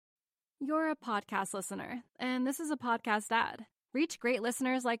You're a podcast listener, and this is a podcast ad. Reach great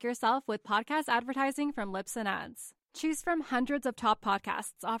listeners like yourself with podcast advertising from Libsyn Ads. Choose from hundreds of top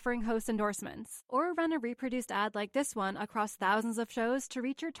podcasts offering host endorsements, or run a reproduced ad like this one across thousands of shows to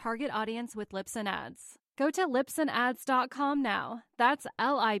reach your target audience with Libsyn Ads. Go to libsynads.com now. That's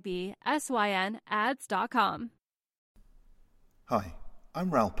LIBSYN ads.com. Hi, I'm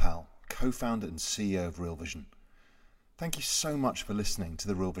Raoul Pal, co-founder and CEO of Real Vision. Thank you so much for listening to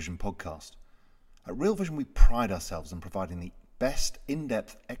the Real Vision podcast. At Real Vision, we pride ourselves on providing the best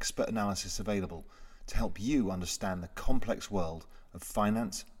in-depth expert analysis available to help you understand the complex world of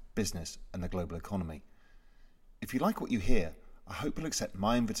finance, business, and the global economy. If you like what you hear, I hope you'll accept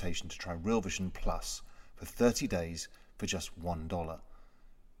my invitation to try Real Vision Plus for 30 days for just $1.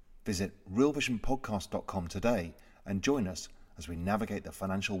 Visit realvisionpodcast.com today and join us as we navigate the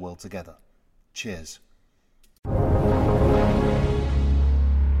financial world together. Cheers.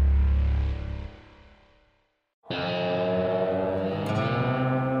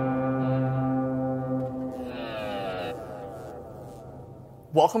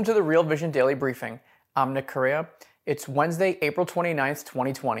 Welcome to the Real Vision Daily Briefing. I'm Nick Correa. It's Wednesday, April 29th,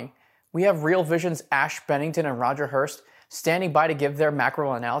 2020. We have Real Vision's Ash Bennington and Roger Hurst standing by to give their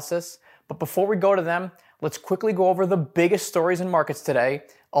macro analysis. But before we go to them, let's quickly go over the biggest stories in markets today,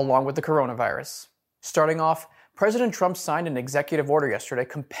 along with the coronavirus. Starting off, President Trump signed an executive order yesterday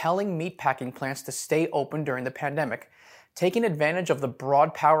compelling meatpacking plants to stay open during the pandemic, taking advantage of the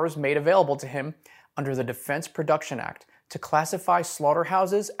broad powers made available to him under the Defense Production Act to classify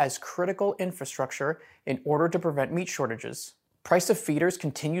slaughterhouses as critical infrastructure in order to prevent meat shortages. Price of feeders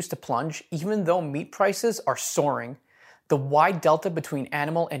continues to plunge even though meat prices are soaring. The wide delta between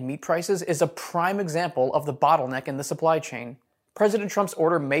animal and meat prices is a prime example of the bottleneck in the supply chain. President Trump's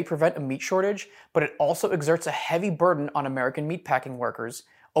order may prevent a meat shortage, but it also exerts a heavy burden on American meatpacking workers,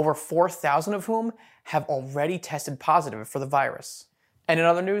 over 4,000 of whom have already tested positive for the virus. And in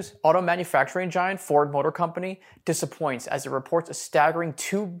other news, auto manufacturing giant Ford Motor Company disappoints as it reports a staggering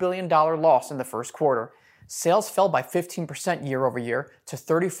 $2 billion loss in the first quarter. Sales fell by 15% year over year to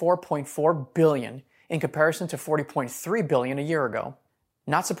 $34.4 billion in comparison to $40.3 billion a year ago.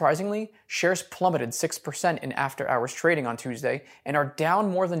 Not surprisingly, shares plummeted 6% in after-hours trading on Tuesday and are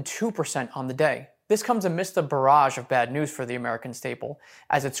down more than 2% on the day. This comes amidst a barrage of bad news for the American staple,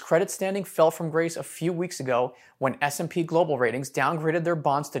 as its credit standing fell from grace a few weeks ago when S&P Global Ratings downgraded their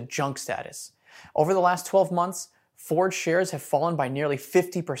bonds to junk status. Over the last 12 months, Ford shares have fallen by nearly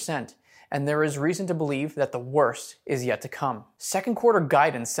 50%, and there is reason to believe that the worst is yet to come. Second quarter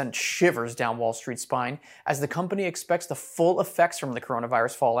guidance sent shivers down Wall Street's spine as the company expects the full effects from the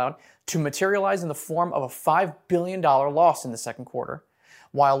coronavirus fallout to materialize in the form of a $5 billion loss in the second quarter.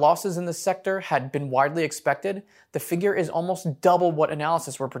 While losses in the sector had been widely expected, the figure is almost double what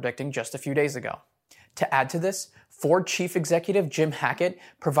analysts were predicting just a few days ago. To add to this, Ford chief executive Jim Hackett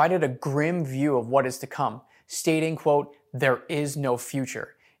provided a grim view of what is to come, stating, quote, "There is no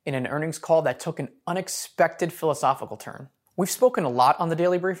future," in an earnings call that took an unexpected philosophical turn. We've spoken a lot on the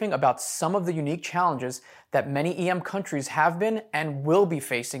Daily Briefing about some of the unique challenges that many EM countries have been and will be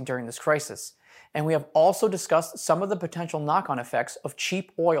facing during this crisis. And we have also discussed some of the potential knock-on effects of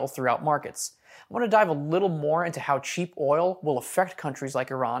cheap oil throughout markets. I want to dive a little more into how cheap oil will affect countries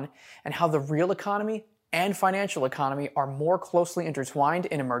like Iran and how the real economy and financial economy are more closely intertwined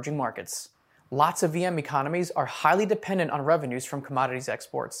in emerging markets. Lots of EM economies are highly dependent on revenues from commodities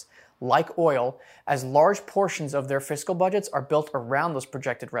exports, like oil, as large portions of their fiscal budgets are built around those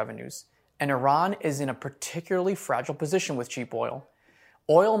projected revenues. And Iran is in a particularly fragile position with cheap oil.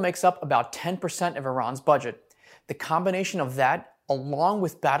 Oil makes up about 10% of Iran's budget. The combination of that, along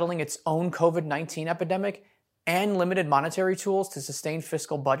with battling its own COVID-19 epidemic and limited monetary tools to sustain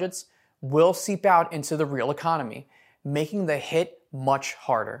fiscal budgets, will seep out into the real economy, making the hit much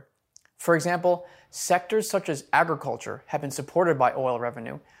harder. For example, sectors such as agriculture have been supported by oil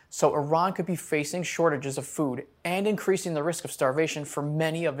revenue, so Iran could be facing shortages of food and increasing the risk of starvation for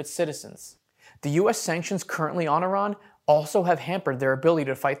many of its citizens. The U.S. sanctions currently on Iran also have hampered their ability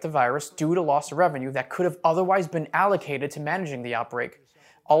to fight the virus due to loss of revenue that could have otherwise been allocated to managing the outbreak.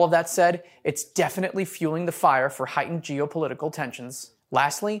 All of that said, it's definitely fueling the fire for heightened geopolitical tensions.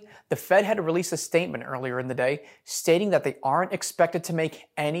 Lastly, the Fed had released a statement earlier in the day stating that they aren't expected to make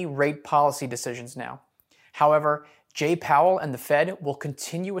any rate policy decisions now. However, Jay Powell and the Fed will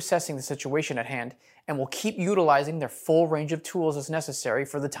continue assessing the situation at hand and will keep utilizing their full range of tools as necessary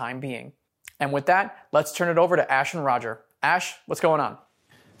for the time being. And with that, let's turn it over to Ash and Roger. Ash, what's going on?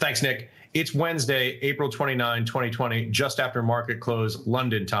 Thanks, Nick. It's Wednesday, April 29, 2020, just after market close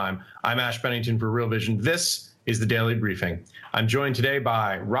London time. I'm Ash Bennington for Real Vision. This is the Daily Briefing. I'm joined today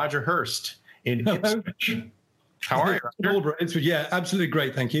by Roger Hurst in Ipswich. How are you, Roger? Ipswich, yeah, absolutely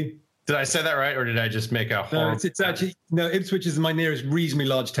great, thank you. Did I say that right, or did I just make a horrible... No, it's actually, no, Ipswich is my nearest reasonably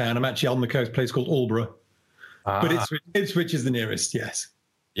large town. I'm actually on the coast, a place called Aldeburgh. But Ipswich is the nearest, yes.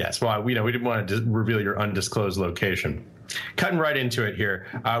 Yes, well, we didn't want to reveal your undisclosed location. Cutting right into it here,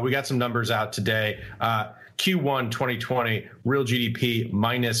 we got some numbers out today. Q1 2020, real GDP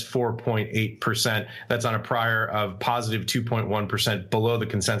minus 4.8%. That's on a prior of positive 2.1%, below the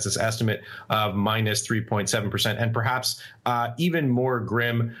consensus estimate of minus 3.7%. And perhaps even more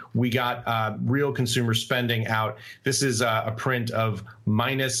grim, we got real consumer spending out. This is a print of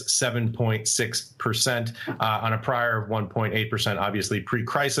minus 7.6% on a prior of 1.8%, obviously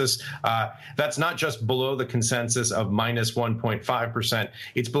pre-crisis. That's not just below the consensus of minus 1.5%.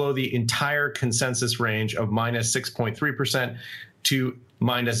 It's below the entire consensus range of minus 6.3% to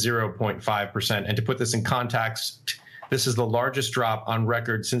minus 0.5%. And to put this in context, this is the largest drop on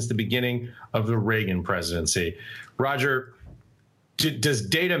record since the beginning of the Reagan presidency. Roger, does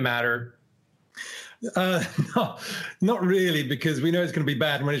data matter? No, not really, because we know it's going to be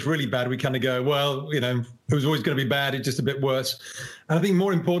bad. And when it's really bad, we kind of go, well, it was always going to be bad. It's just a bit worse. And I think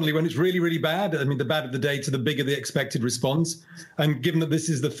more importantly, when it's really, really bad, I mean, the badder the data, the bigger the expected response. And given that this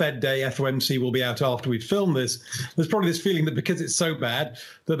is the Fed day, FOMC will be out after we film this, there's probably this feeling that because it's so bad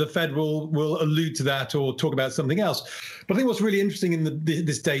that the Fed will allude to that or talk about something else. But I think what's really interesting in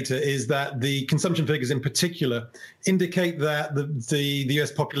this data is that the consumption figures in particular indicate that the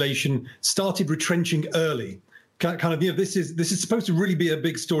US population started retrenching early. Kind of, this is supposed to really be a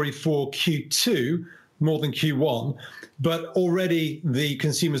big story for Q2 more than Q1, but already the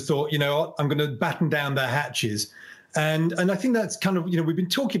consumers thought, I'm going to batten down their hatches. And I think that's kind of, we've been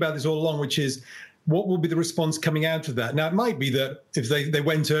talking about this all along, which is what will be the response coming out of that? Now, it might be that if they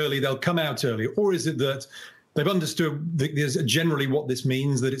went early, they'll come out early. Or is it that they've understood generally what this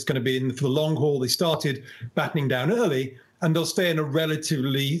means, that it's going to be for the long haul? They started battening down early, and they'll stay in a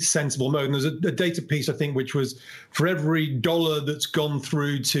relatively sensible mode. And there's a data piece, I think, which was for every dollar that's gone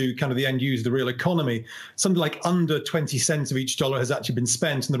through to kind of the end user, the real economy, something like under 20 cents of each dollar has actually been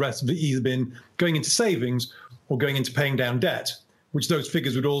spent, and the rest of it either been going into savings or going into paying down debt, which those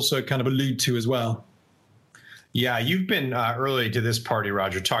figures would also kind of allude to as well. Yeah, you've been early to this party,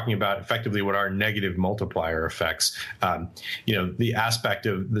 Roger, talking about effectively what are negative multiplier effects. The aspect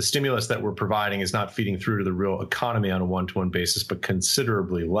of the stimulus that we're providing is not feeding through to the real economy on a one-to-one basis, but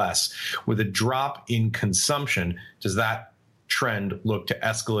considerably less. With a drop in consumption, does that trend look to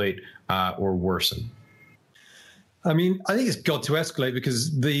escalate or worsen? I mean, I think it's got to escalate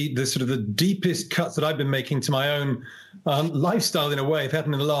because the sort of the deepest cuts that I've been making to my own lifestyle in a way have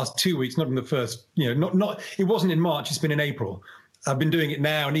happened in the last 2 weeks, not in the first, it wasn't in March, it's been in April. I've been doing it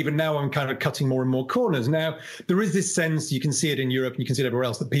now, and even now I'm kind of cutting more and more corners. Now, there is this sense, you can see it in Europe and you can see it everywhere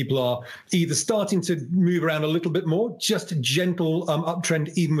else, that people are either starting to move around a little bit more, just a gentle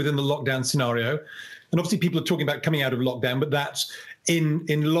uptrend even within the lockdown scenario. And obviously people are talking about coming out of lockdown, but that's in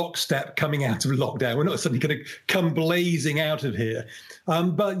lockstep coming out of lockdown. We're not suddenly going to come blazing out of here.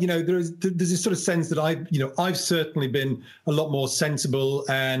 But, there's this sort of sense that I've certainly been a lot more sensible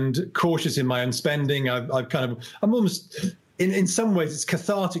and cautious in my own spending. I'm almost, in some ways, it's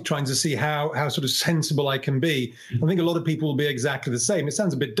cathartic trying to see how sort of sensible I can be. I think a lot of people will be exactly the same. It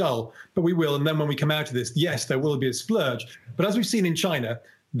sounds a bit dull, but we will. And then when we come out of this, yes, there will be a splurge. But as we've seen in China,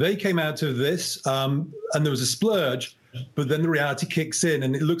 they came out of this and there was a splurge, but then the reality kicks in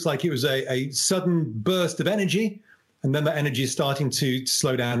and it looks like it was a sudden burst of energy. And then that energy is starting to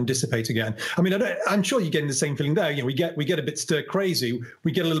slow down and dissipate again. I mean, I'm sure you're getting the same feeling there. We get a bit stir crazy.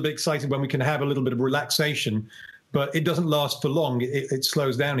 We get a little bit excited when we can have a little bit of relaxation, but it doesn't last for long. It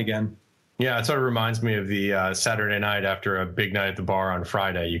slows down again. Yeah, it sort of reminds me of the Saturday night after a big night at the bar on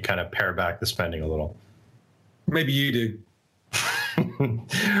Friday. You kind of pare back the spending a little. Maybe you do.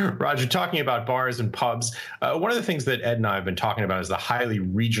 Roger, talking about bars and pubs, one of the things that Ed and I have been talking about is the highly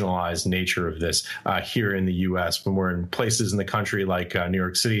regionalized nature of this here in the U.S. When we're in places in the country like New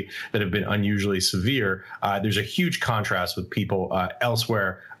York City that have been unusually severe, there's a huge contrast with people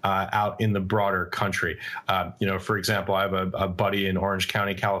elsewhere out in the broader country. For example, I have a buddy in Orange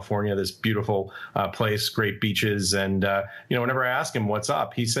County, California, this beautiful place, great beaches. And, whenever I ask him what's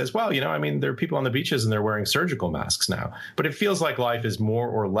up, he says, well, there are people on the beaches and they're wearing surgical masks now. But it feels like life is more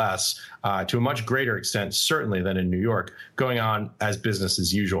or less, to a much greater extent, certainly than in New York, going on as business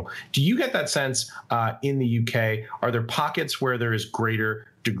as usual. Do you get that sense in the UK? Are there pockets where there is greater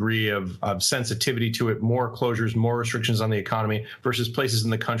degree of sensitivity to it, more closures, more restrictions on the economy versus places in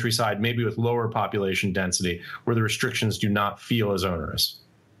the countryside, maybe with lower population density, where the restrictions do not feel as onerous?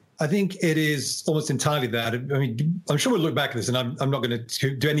 I think it is almost entirely that. I mean, I'm sure we'll look back at this, and I'm not going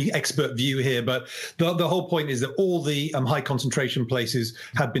to do any expert view here, but the whole point is that all the high concentration places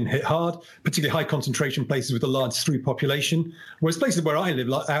have been hit hard, particularly high concentration places with a large through population. Whereas places where I live,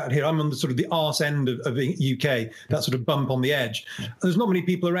 like out here, I'm on the sort of the arse end of the UK, that sort of bump on the edge. There's not many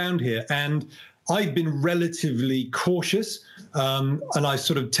people around here, and I've been relatively cautious, and I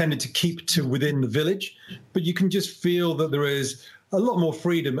sort of tended to keep to within the village. But you can just feel that there is a lot more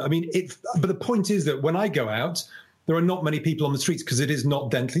freedom. I mean, but the point is that when I go out, there are not many people on the streets because it is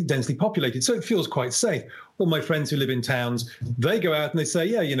not densely populated. So it feels quite safe. All my friends who live in towns, they go out and they say,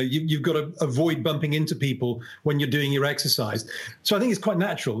 yeah, you've got to avoid bumping into people when you're doing your exercise. So I think it's quite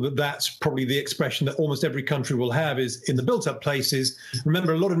natural that that's probably the expression that almost every country will have is in the built up places.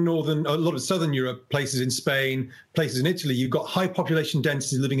 Remember, a lot of Southern Europe, places in Spain, places in Italy, you've got high population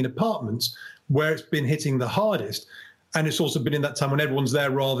density living in apartments where it's been hitting the hardest. And it's also been in that time when everyone's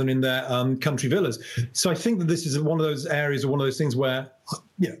there rather than in their country villas. So I think that this is one of those areas or one of those things where,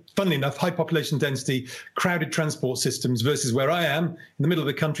 funnily enough, high population density, crowded transport systems versus where I am in the middle of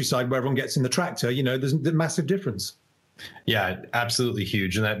the countryside where everyone gets in the tractor, there's a massive difference. Yeah, absolutely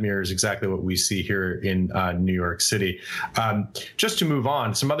huge. And that mirrors exactly what we see here in New York City. Just to move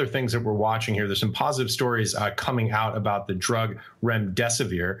on, some other things that we're watching here. There's some positive stories coming out about the drug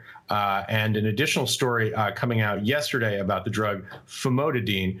remdesivir, and an additional story coming out yesterday about the drug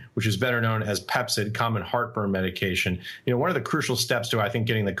famotidine, which is better known as Pepcid, common heartburn medication. One of the crucial steps to, I think,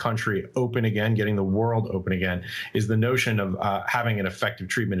 getting the country open again, getting the world open again, is the notion of having an effective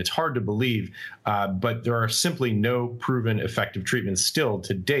treatment. It's hard to believe, but there are simply no proven effective treatments still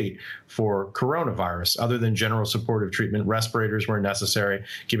to date for coronavirus, other than general supportive treatment. Respirators were necessary,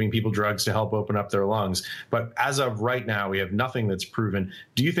 giving people drugs to help open up their lungs. But as of right now, we have nothing that's proven.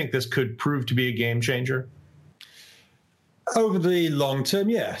 Do you think this could prove to be a game changer? Over the long term,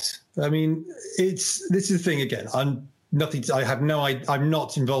 yes. I mean, this is the thing again. I'm not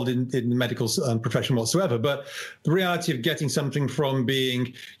involved in the medical profession whatsoever, but the reality of getting something from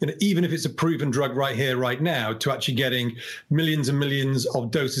being, even if it's a proven drug right here, right now, to actually getting millions and millions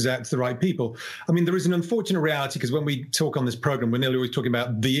of doses out to the right people. I mean, there is an unfortunate reality because when we talk on this program, we're nearly always talking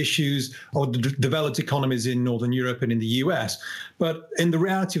about the issues of the developed economies in Northern Europe and in the US. But in the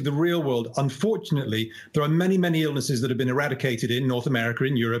reality of the real world, unfortunately, there are many, many illnesses that have been eradicated in North America,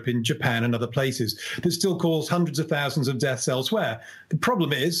 in Europe, in Japan and other places that still cause hundreds of thousands of deaths elsewhere. The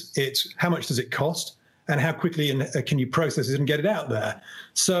problem is, it's how much does it cost and how quickly can you process it and get it out there?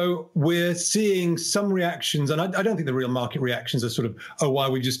 So we're seeing some reactions, and I don't think the real market reactions are sort of, why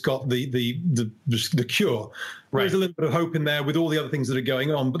we just got the cure. Right. There's a little bit of hope in there with all the other things that are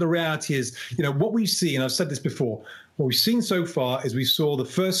going on. But the reality is, what we see, and I've said this before, what we've seen so far is we saw the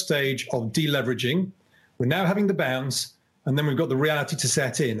first stage of deleveraging. We're now having the bounce, and then we've got the reality to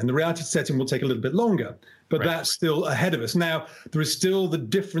set in. And the reality to set in will take a little bit longer. But right. That's still ahead of us. Now, there is still the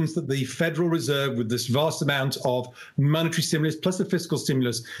difference that the Federal Reserve, with this vast amount of monetary stimulus plus the fiscal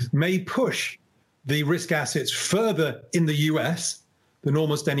stimulus, may push the risk assets further in the US than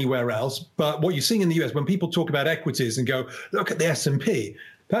almost anywhere else. But what you're seeing in the US, when people talk about equities and go, look at the S&P,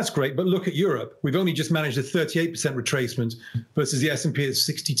 that's great, but look at Europe. We've only just managed a 38% retracement versus the S&P at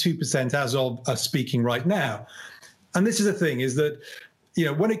 62% as of us speaking right now. And this is the thing, is that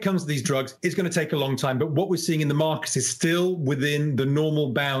when it comes to these drugs, it's going to take a long time. But what we're seeing in the markets is still within the normal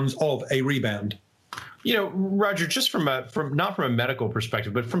bounds of a rebound. Roger, just from not from a medical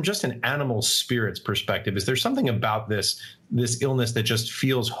perspective, but from just an animal spirits perspective, is there something about this illness that just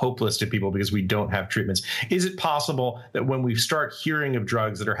feels hopeless to people because we don't have treatments? Is it possible that when we start hearing of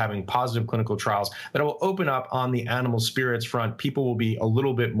drugs that are having positive clinical trials, that it will open up on the animal spirits front? People will be a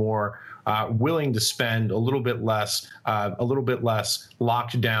little bit more willing to spend, a little bit less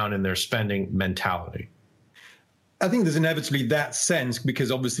locked down in their spending mentality. I think there's inevitably that sense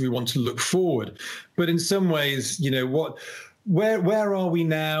because obviously we want to look forward. But in some ways, where are we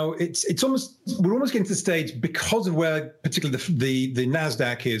now? We're almost getting to the stage because of where particularly the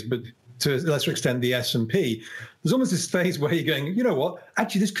NASDAQ is, but to a lesser extent the S&P. There's almost this phase where you're going, you know what?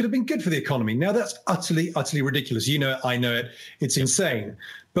 Actually, this could have been good for the economy. Now that's utterly, utterly ridiculous. You know it, I know it. It's insane.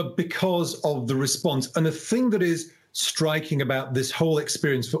 But because of the response, and the thing that is striking about this whole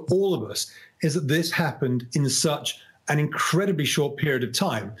experience for all of us is that this happened in such an incredibly short period of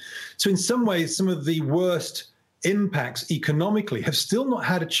time. So in some ways, some of the worst impacts economically have still not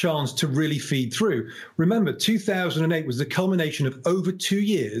had a chance to really feed through. Remember, 2008 was the culmination of over 2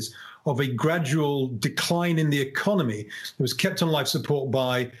 years of a gradual decline in the economy that was kept on life support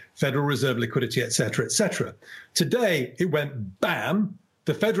by Federal Reserve liquidity, et cetera, et cetera. Today, it went bam,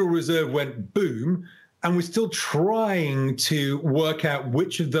 the Federal Reserve went boom, And we're still trying to work out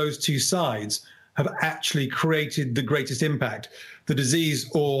which of those two sides have actually created the greatest impact, the disease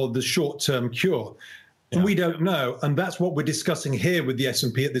or the short-term cure. Yeah. And we don't know. And that's what we're discussing here with the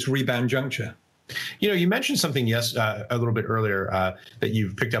S&P at this rebound juncture. You know, you mentioned something a little bit earlier that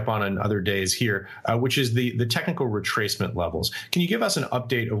you've picked up on other days here, which is the technical retracement levels. Can you give us an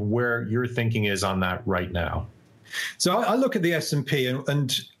update of where your thinking is on that right now? So I look at the S&P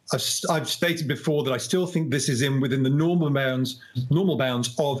and I've stated before that I still think this is within the normal bounds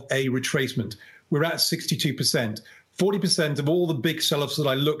of a retracement. We're at 62%. 40% of all the big sell-offs that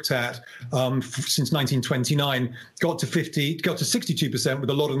I looked at since 1929 got to 62%, with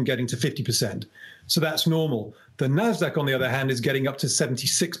a lot of them getting to 50%. So that's normal. The Nasdaq, on the other hand, is getting up to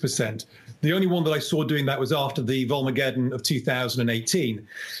 76%. The only one that I saw doing that was after the Volmageddon of 2018.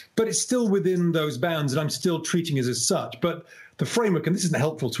 But it's still within those bounds, and I'm still treating it as such. But the framework, and this isn't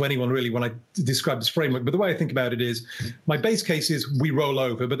helpful to anyone really when I describe this framework, but the way I think about it is my base case is we roll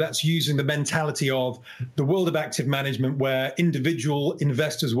over, but that's using the mentality of the world of active management where individual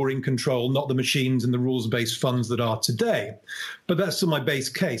investors were in control, not the machines and the rules-based funds that are today. But that's still my base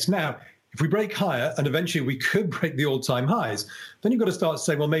case. Now, if we break higher, and eventually we could break the all-time highs, then you've got to start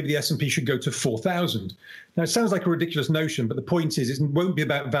saying, well, maybe the S&P should go to 4,000. Now, it sounds like a ridiculous notion, but the point is it won't be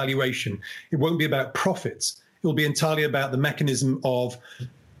about valuation. It won't be about profits. It will be entirely about the mechanism of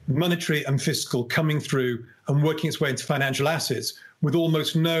monetary and fiscal coming through and working its way into financial assets with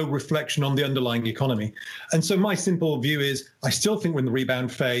almost no reflection on the underlying economy. And so my simple view is I still think we're in the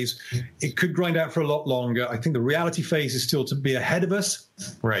rebound phase. It could grind out for a lot longer. I think the reality phase is still to be ahead of us.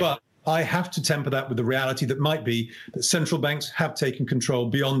 Right. But I have to temper that with the reality that might be that central banks have taken control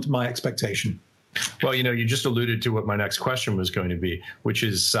beyond my expectation. Well, you know, you just alluded to what my next question was going to be, which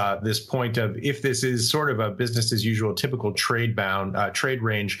is this point of if this is sort of a business as usual, typical trade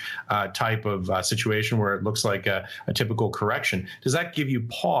range type of situation where it looks like a typical correction. Does that give you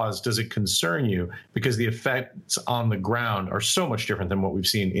pause? Does it concern you? Because the effects on the ground are so much different than what we've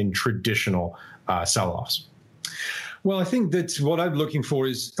seen in traditional sell-offs. Well, I think that what I'm looking for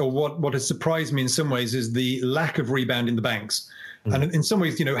is, or what has surprised me in some ways, is the lack of rebound in the banks. And in some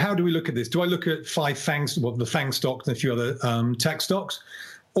ways, you know, how do we look at this? Do I look at the FANG stocks and a few other tech stocks?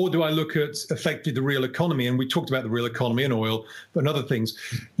 Or do I look at effectively the real economy? And we talked about the real economy and oil, but other things.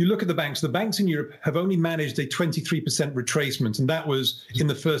 You look at the banks. The banks in Europe have only managed a 23% retracement, and that was in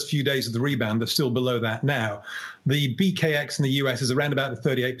the first few days of the rebound. They're still below that now. The BKX in the US is around about a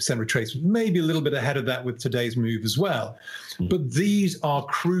 38% retracement, maybe a little bit ahead of that with today's move as well. But these are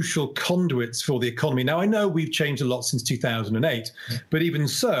crucial conduits for the economy. Now, I know we've changed a lot since 2008, but even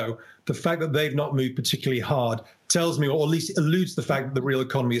so, the fact that they've not moved particularly hard tells me, or at least alludes to the fact that the real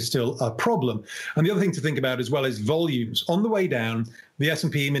economy is still a problem. And the other thing to think about as well is volumes. On the way down, the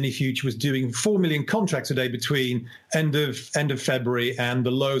S&P mini future was doing 4 million contracts a day between end of February and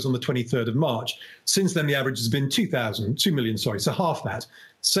the lows on the 23rd of March. Since then, the average has been 2 million, so half that.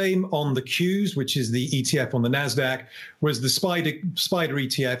 Same on the Qs, which is the ETF on the Nasdaq, whereas the Spider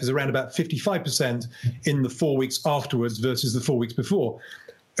ETF is around about 55% in the 4 weeks afterwards versus the 4 weeks before.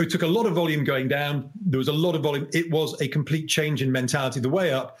 It took a lot of volume going down. There was a lot of volume. It was a complete change in mentality. The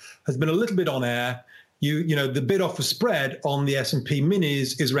way up has been a little bit on air. You know, the bid offer spread on the S&P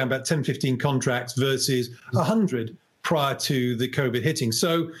minis is around about 10, 15 contracts versus 100 prior to the COVID hitting.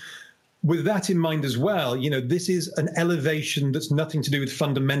 So with that in mind as well, you know, this is an elevation that's nothing to do with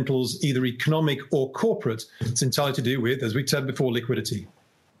fundamentals, either economic or corporate. It's entirely to do with, as we said before, liquidity.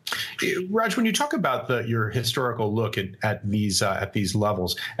 Raj, when you talk about your historical look at these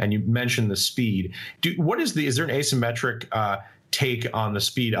levels, and you mentioned the speed, is there an asymmetric take on the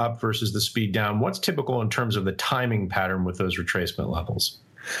speed up versus the speed down? What's typical in terms of the timing pattern with those retracement levels?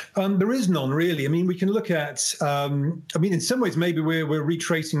 There is none, really. I mean, we can look at, in some ways, maybe we're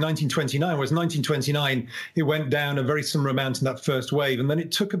retracing 1929, whereas 1929, it went down a very similar amount in that first wave. And then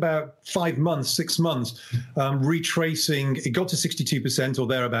it took about 6 months, retracing. It got to 62% or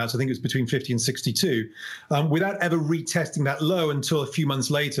thereabouts. I think it was between 50 and 62, without ever retesting that low until a few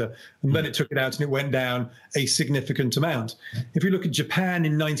months later. And then it took it out and it went down a significant amount. If you look at Japan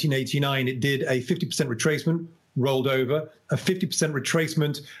in 1989, it did a 50% retracement, rolled over, a 50%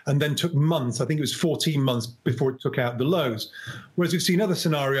 retracement, and then took months. I think it was 14 months before it took out the lows. Whereas we've seen other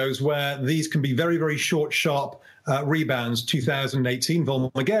scenarios where these can be very, very short, sharp rebounds. 2018,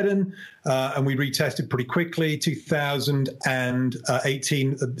 Volmageddon, and we retested pretty quickly.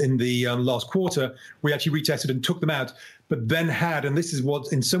 2018, in the last quarter, we actually retested and took them out. But then had, and this is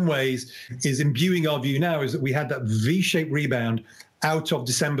what in some ways is imbuing our view now, is that we had that V-shaped rebound out of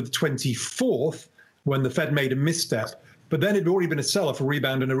December the 24th, when the Fed made a misstep, but then it had already been a sell-off, a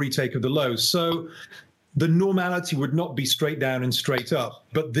rebound, and a retake of the lows. So the normality would not be straight down and straight up.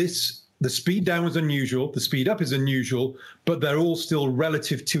 But the speed down was unusual, the speed up is unusual, but they're all still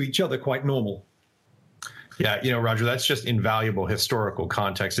relative to each other quite normal. Yeah, Roger, that's just invaluable historical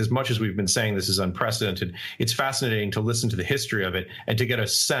context. As much as we've been saying this is unprecedented, it's fascinating to listen to the history of it and to get a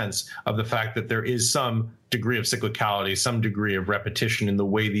sense of the fact that there is some degree of cyclicality, some degree of repetition in the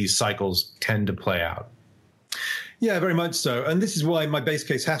way these cycles tend to play out. Yeah, very much so. And this is why my base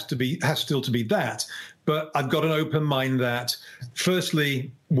case has still to be that. But I've got an open mind that,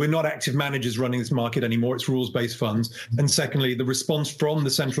 firstly, we're not active managers running this market anymore. It's rules-based funds. And secondly, the response from the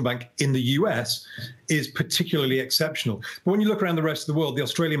central bank in the US is particularly exceptional. But when you look around the rest of the world, the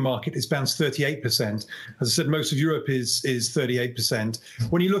Australian market is bounced 38%. As I said, most of Europe is 38%.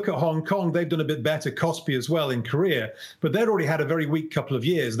 When you look at Hong Kong, they've done a bit better, Kospi as well in Korea, but they'd already had a very weak couple of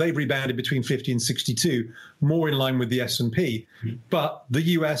years. They've rebounded between 50 and 62, more in line with the S&P. But the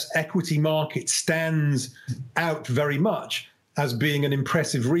US equity market stands out very much as being an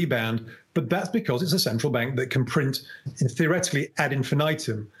impressive rebound, but that's because it's a central bank that can print theoretically ad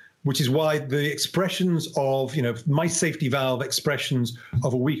infinitum, which is why the expressions of, my safety valve expressions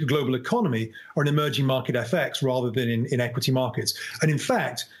of a weaker global economy are in emerging market FX rather than in equity markets. And in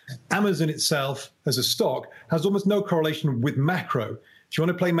fact, Amazon itself as a stock has almost no correlation with macro. If you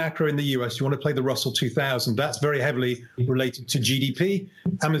want to play macro in the US, you want to play the Russell 2000. That's very heavily related to GDP.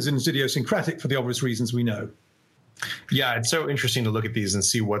 Amazon's idiosyncratic for the obvious reasons we know. Yeah, it's so interesting to look at these and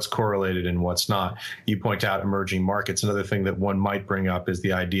see what's correlated and what's not. You point out emerging markets. Another thing that one might bring up is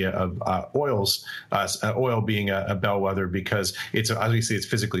the idea of oil being a bellwether, because it's obviously it's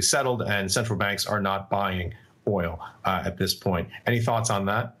physically settled and central banks are not buying oil at this point. Any thoughts on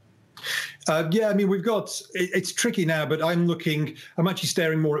that? It's tricky now, but I'm actually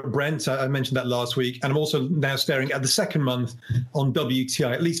staring more at Brent. I mentioned that last week. And I'm also now staring at the second month on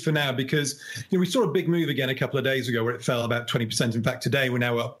WTI, at least for now, because we saw a big move again a couple of days ago where it fell about 20%. In fact, today we're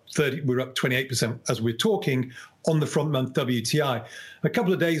now up 28% as we're talking on the front month WTI. A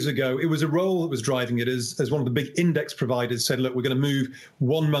couple of days ago, it was a roll that was driving it as one of the big index providers said, look, we're going to move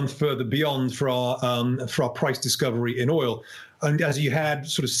 1 month further beyond for our price discovery in oil. And as you had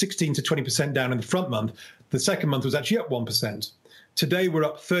sort of 16 to 20% down in the front month, the second month was actually up 1%. Today, we're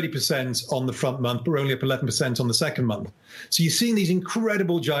up 30% on the front month, but we're only up 11% on the second month. So you're seeing these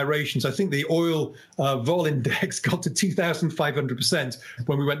incredible gyrations. I think the oil vol index got to 2,500%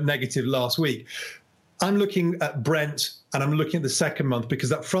 when we went negative last week. I'm looking at Brent and I'm looking at the second month because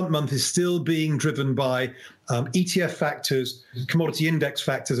that front month is still being driven by ETF factors, commodity index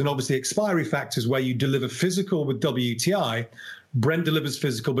factors, and obviously expiry factors where you deliver physical with WTI. Brent delivers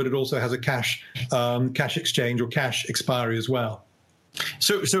physical, but it also has a cash exchange or cash expiry as well.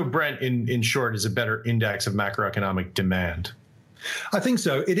 So Brent, in short, is a better index of macroeconomic demand. I think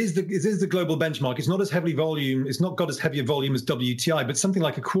so. It is the global benchmark. It's not as heavily volume. It's not got as heavy a volume as WTI, but something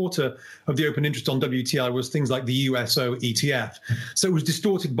like a quarter of the open interest on WTI was things like the USO ETF. So it was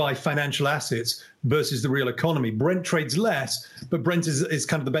distorted by financial assets versus the real economy. Brent trades less, but Brent is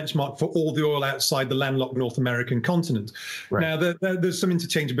kind of the benchmark for all the oil outside the landlocked North American continent. Right. Now, there's some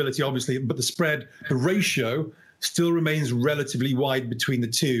interchangeability, obviously, but the spread, the ratio, still remains relatively wide between the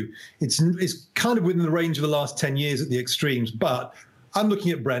two. It's kind of within the range of the last 10 years at the extremes, but I'm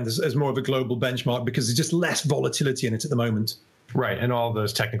looking at Brent as more of a global benchmark because there's just less volatility in it at the moment. Right, and all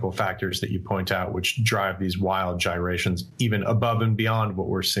those technical factors that you point out, which drive these wild gyrations, even above and beyond what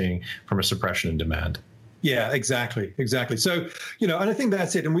we're seeing from a suppression in demand. Yeah, exactly. So, and I think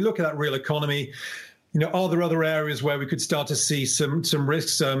that's it. And we look at that real economy. Are there other areas where we could start to see some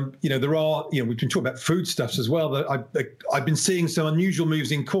risks? There are, we can talk about foodstuffs as well. I've been seeing some unusual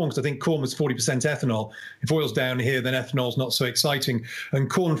moves in corn because I think corn was 40% ethanol. If oil's down here, then ethanol's not so exciting. And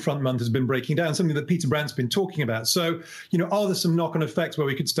corn front month has been breaking down, something that Peter Brandt's been talking about. So, are there some knock-on effects where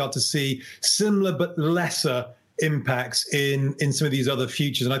we could start to see similar but lesser impacts in some of these other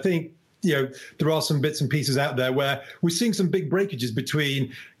futures? And I think, there are some bits and pieces out there where we're seeing some big breakages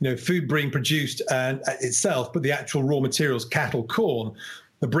between, food being produced and itself, but the actual raw materials, cattle, corn,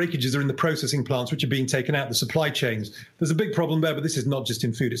 the breakages are in the processing plants, which are being taken out, the supply chains. There's a big problem there, but this is not just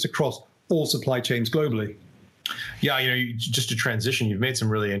in food. It's across all supply chains globally. Yeah, just to transition, you've made some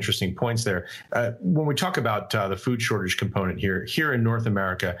really interesting points there. When we talk about the food shortage component here in North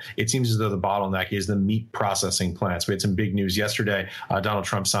America, it seems as though the bottleneck is the meat processing plants. We had some big news yesterday. Donald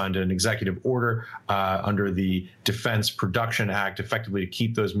Trump signed an executive order under the Defense Production Act, effectively to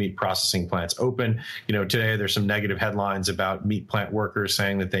keep those meat processing plants open. Today there's some negative headlines about meat plant workers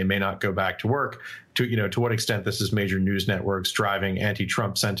saying that they may not go back to work. To what extent this is major news networks driving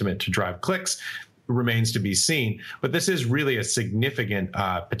anti-Trump sentiment to drive clicks remains to be seen. But this is really a significant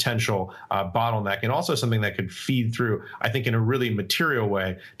potential bottleneck, and also something that could feed through, I think, in a really material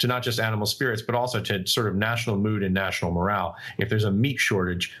way to not just animal spirits, but also to sort of national mood and national morale. If there's a meat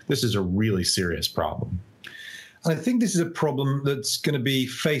shortage, this is a really serious problem. I think this is a problem that's going to be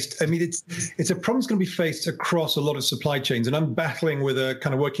faced. I mean, it's a problem that's going to be faced across a lot of supply chains. And I'm battling with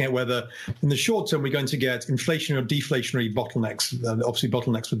kind of working out whether in the short term we're going to get inflationary or deflationary bottlenecks, obviously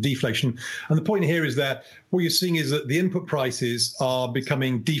bottlenecks with deflation. And the point here is that what you're seeing is that the input prices are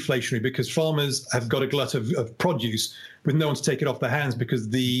becoming deflationary because farmers have got a glut of produce with no one to take it off their hands because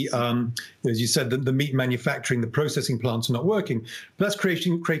as you said, the meat manufacturing, the processing plants are not working. But that's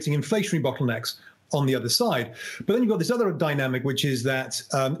creating inflationary bottlenecks on the other side. But then you've got this other dynamic, which is that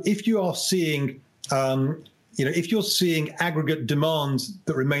if you are seeing, if you're seeing aggregate demand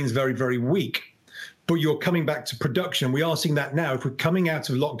that remains very, very weak, but you're coming back to production, we are seeing that now. If we're coming out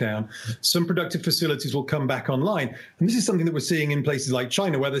of lockdown, some productive facilities will come back online. And this is something that we're seeing in places like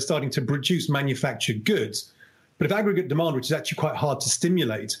China, where they're starting to produce manufactured goods. But if aggregate demand, which is actually quite hard to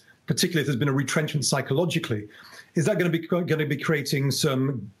stimulate, particularly if there's been a retrenchment psychologically, is that going to be creating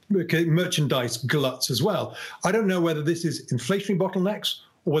some merchandise gluts as well? I don't know whether this is inflationary bottlenecks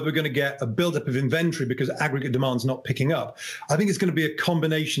or whether we're going to get a buildup of inventory because aggregate demand's not picking up. I think it's going to be a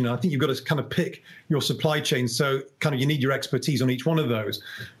combination. I think you've got to kind of pick your supply chain. So kind of you need your expertise on each one of those.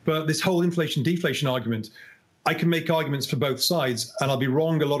 But this whole inflation deflation argument, I can make arguments for both sides, and I'll be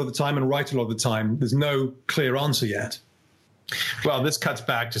wrong a lot of the time and right a lot of the time. There's no clear answer yet. Well, this cuts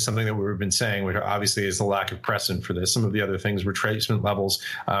back to something that we've been saying, which obviously is the lack of precedent for this. Some of the other things, retracement levels,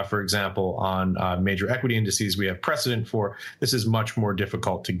 for example, on major equity indices, we have precedent for. This is much more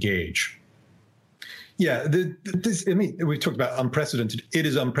difficult to gauge. Yeah, we've talked about unprecedented. It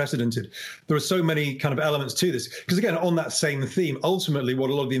is unprecedented. There are so many kind of elements to this. Because again, on that same theme, ultimately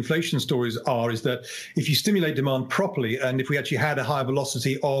what a lot of the inflation stories are is that if you stimulate demand properly, and if we actually had a higher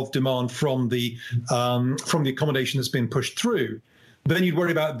velocity of demand from the accommodation that's been pushed through, then you'd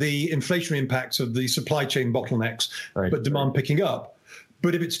worry about the inflationary impacts of the supply chain bottlenecks, right, but demand picking up.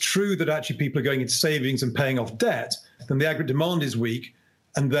 But if it's true that actually people are going into savings and paying off debt, then the aggregate demand is weak,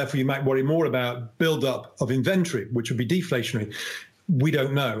 and therefore you might worry more about build-up of inventory, which would be deflationary. We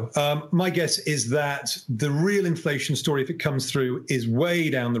don't know. My guess is that the real inflation story, if it comes through, is way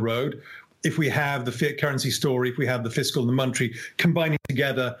down the road. If we have the fiat currency story, if we have the fiscal and the monetary combining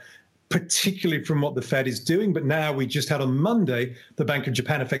together, particularly from what the Fed is doing. But now we just had on Monday, the Bank of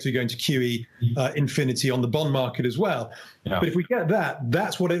Japan effectively going to QE infinity on the bond market as well. Yeah. But if we get that,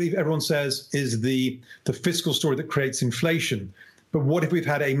 that's what everyone says is the fiscal story that creates inflation. But what if we've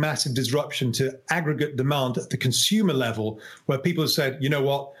had a massive disruption to aggregate demand at the consumer level, where people have said, you know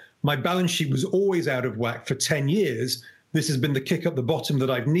what, my balance sheet was always out of whack for 10 years. This has been the kick up the bottom that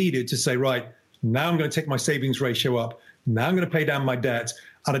I've needed to say, right, now I'm going to take my savings ratio up. Now I'm going to pay down my debt.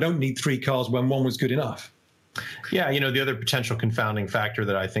 And I don't need 3 cars when one was good enough. Yeah, the other potential confounding factor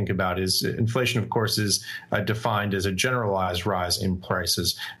that I think about is inflation, of course, is defined as a generalized rise in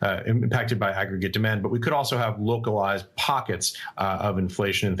prices impacted by aggregate demand. But we could also have localized pockets of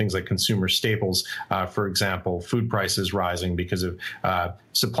inflation in things like consumer staples. For example, food prices rising because of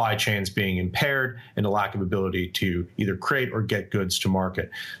supply chains being impaired and a lack of ability to either create or get goods to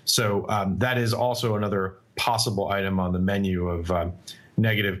market. So that is also another possible item on the menu of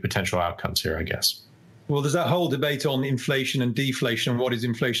negative potential outcomes here, I guess. Well, there's that whole debate on inflation and deflation. What is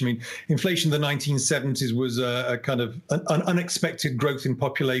inflation? I mean, inflation in the 1970s was a kind of an unexpected growth in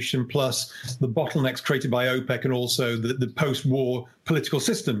population, plus the bottlenecks created by OPEC and also the post-war political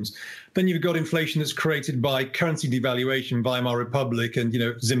systems. Then you've got inflation that's created by currency devaluation, Weimar Republic and,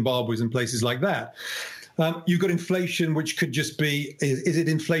 Zimbabwe's and places like that. You've got inflation, which could just be, is it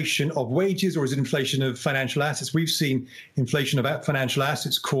inflation of wages or is it inflation of financial assets? We've seen inflation of financial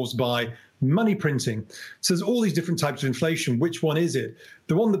assets caused by money printing. So there's all these different types of inflation. Which one is it?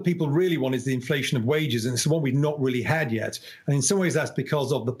 The one that people really want is the inflation of wages, and it's the one we've not really had yet. And in some ways, that's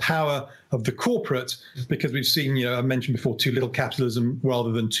because of the power of the corporate, because we've seen, I mentioned before, too little capitalism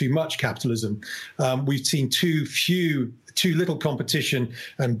rather than too much capitalism. We've seen too little competition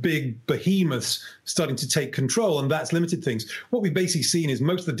and big behemoths starting to take control, and that's limited things. What we've basically seen is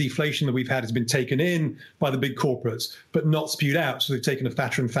most of the deflation that we've had has been taken in by the big corporates, but not spewed out. So they've taken a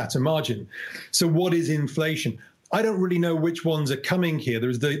fatter and fatter margin. So what is inflation? I don't really know which ones are coming here.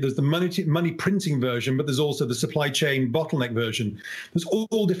 There's the money printing version, but there's also the supply chain bottleneck version. There's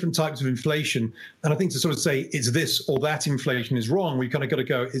all different types of inflation. And I think to sort of say it's this or that inflation is wrong, we've kind of got to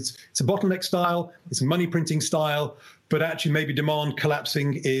go, it's a bottleneck style, it's a money printing style, but actually maybe demand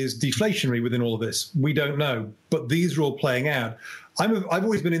collapsing is deflationary within all of this. We don't know. But these are all playing out. I've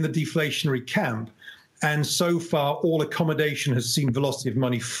always been in the deflationary camp. And so far, all accommodation has seen velocity of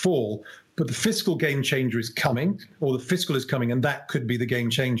money fall. But the fiscal game changer is coming, or the fiscal is coming, and that could be the game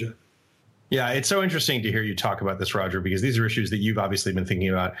changer. Yeah, it's so interesting to hear you talk about this, Roger, because these are issues that you've obviously been thinking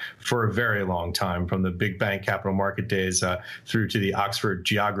about for a very long time, from the big bank capital market days through to the Oxford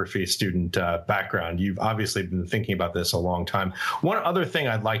geography student background. You've obviously been thinking about this a long time. One other thing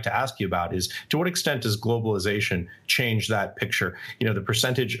I'd like to ask you about is, to what extent does globalization change that picture? You know, the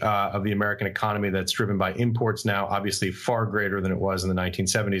percentage of the American economy that's driven by imports now, obviously far greater than it was in the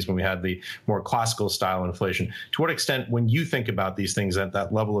 1970s when we had the more classical style inflation. To what extent, when you think about these things at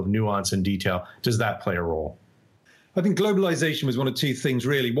that level of nuance and detail, does that play a role? I think globalization was one of two things,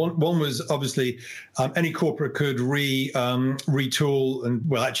 really. One was obviously any corporate could retool and,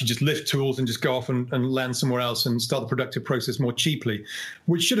 well, actually just lift tools and just go off and land somewhere else and start the productive process more cheaply,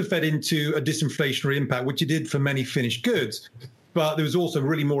 which should have fed into a disinflationary impact, which it did for many finished goods. But there was also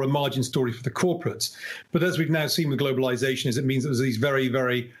really more a margin story for the corporates. But as we've now seen with globalization, is it means that there's these very,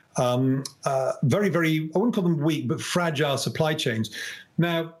 very, I wouldn't call them weak, but fragile supply chains.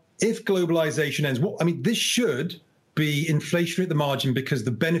 Now, if globalization ends, well, I mean, this should be inflationary at the margin because the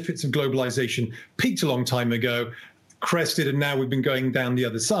benefits of globalization peaked a long time ago, crested, and now we've been going down the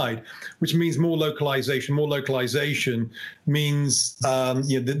other side, which means more localization. More localization means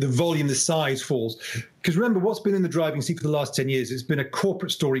the volume, the size falls. Because remember, what's been in the driving seat for the last 10 years? It's been a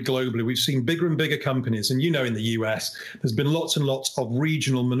corporate story globally. We've seen bigger and bigger companies. And in the US, there's been lots and lots of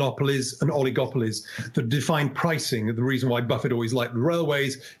regional monopolies and oligopolies that define pricing. The reason why Buffett always liked the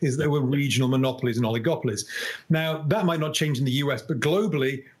railways is there were regional monopolies and oligopolies. Now, that might not change in the US, but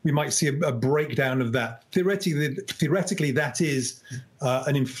globally, we might see a breakdown of that. Theoretically, that is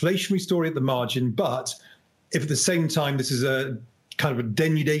an inflationary story at the margin. But if at the same time, this is a kind of a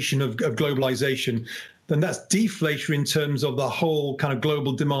denudation of globalization, then that's deflationary in terms of the whole kind of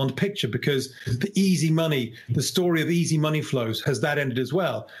global demand picture, because the easy money, the story of easy money flows, has that ended as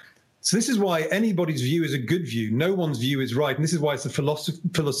well. So this is why anybody's view is a good view. No one's view is right. And this is why it's the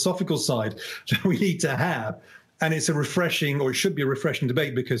philosophical side that we need to have. And it's a refreshing, or it should be a refreshing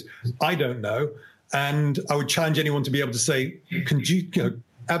debate, because I don't know. And I would challenge anyone to be able to say,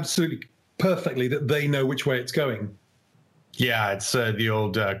 absolutely perfectly that they know which way it's going. Yeah, it's the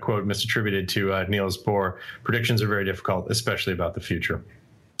old quote misattributed to Niels Bohr. Predictions are very difficult, especially about the future.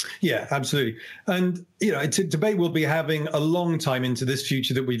 Yeah, absolutely. And, it's a debate we'll be having a long time into this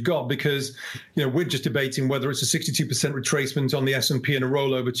future that we've got, because, we're just debating whether it's a 62% retracement on the S&P and a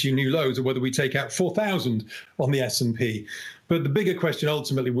rollover to new lows, or whether we take out 4,000 on the S&P. But the bigger question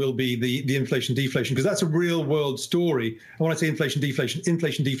ultimately will be the inflation deflation, because that's a real world story. And when I say inflation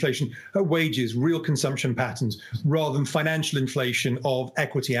deflation at wages, real consumption patterns, rather than financial inflation of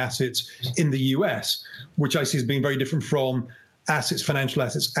equity assets in the US, which I see as being very different from financial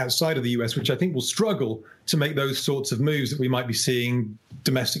assets outside of the US, which I think will struggle to make those sorts of moves that we might be seeing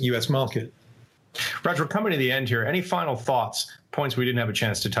domestic US market. Roger, we're coming to the end here. Any final thoughts, points we didn't have a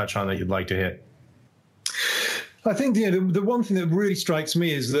chance to touch on that you'd like to hit? I think the one thing that really strikes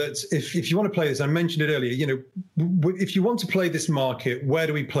me is that if you want to play this, I mentioned it earlier, if you want to play this market, where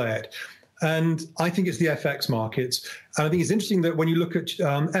do we play it? And I think it's the FX markets. And I think it's interesting that when you look at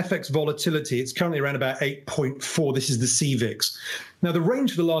FX volatility, it's currently around about 8.4. This is the CVIX. Now, the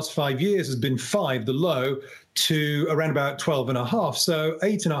range for the last 5 years has been 5, the low, to around about 12.5. So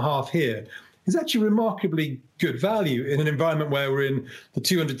 8.5 here is actually remarkably good value in an environment where we're in the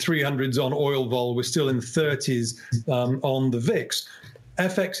 200, 300s on oil vol. We're still in the 30s on the VIX.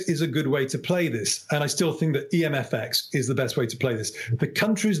 FX is a good way to play this. And I still think that EMFX is the best way to play this. The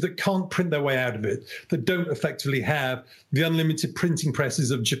countries that can't print their way out of it, that don't effectively have the unlimited printing presses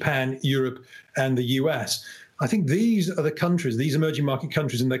of Japan, Europe, and the US, I think these are the countries, these emerging market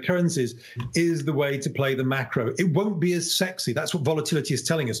countries and their currencies, is the way to play the macro. It won't be as sexy. That's what volatility is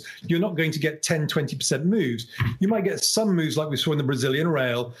telling us. You're not going to get 10, 20% moves. You might get some moves like we saw in the Brazilian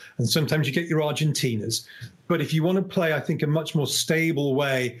real, and sometimes you get your Argentinas. But if you want to play, I think, a much more stable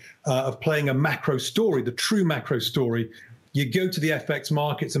way of playing a macro story, the true macro story, you go to the FX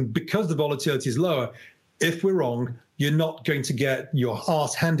markets. And because the volatility is lower, if we're wrong, you're not going to get your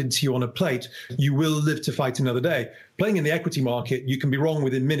arse handed to you on a plate. You will live to fight another day. Playing in the equity market, you can be wrong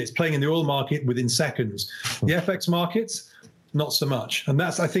within minutes. Playing in the oil market, within seconds. The FX markets, not so much. And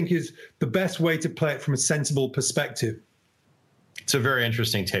that's, I think, is the best way to play it from a sensible perspective. It's a very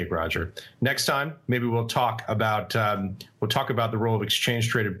interesting take, Roger. Next time, maybe we'll talk about the role of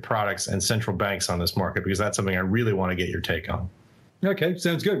exchange-traded products and central banks on this market, because that's something I really want to get your take on. Okay,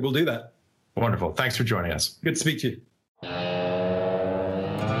 sounds good. We'll do that. Wonderful. Thanks for joining us. Good to speak to you.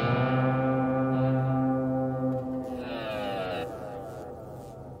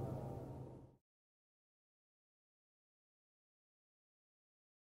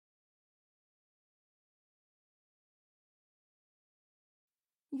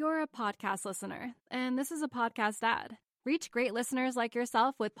 You're a podcast listener, and this is a podcast ad. Reach great listeners like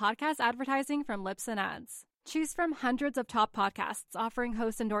yourself with podcast advertising from Libsyn Ads. Choose from hundreds of top podcasts offering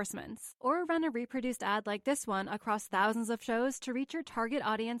host endorsements, or run a reproduced ad like this one across thousands of shows to reach your target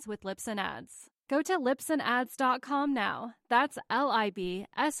audience with Libsyn Ads. Go to libsynads.com now. That's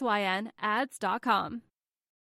LIBSYN ads.com.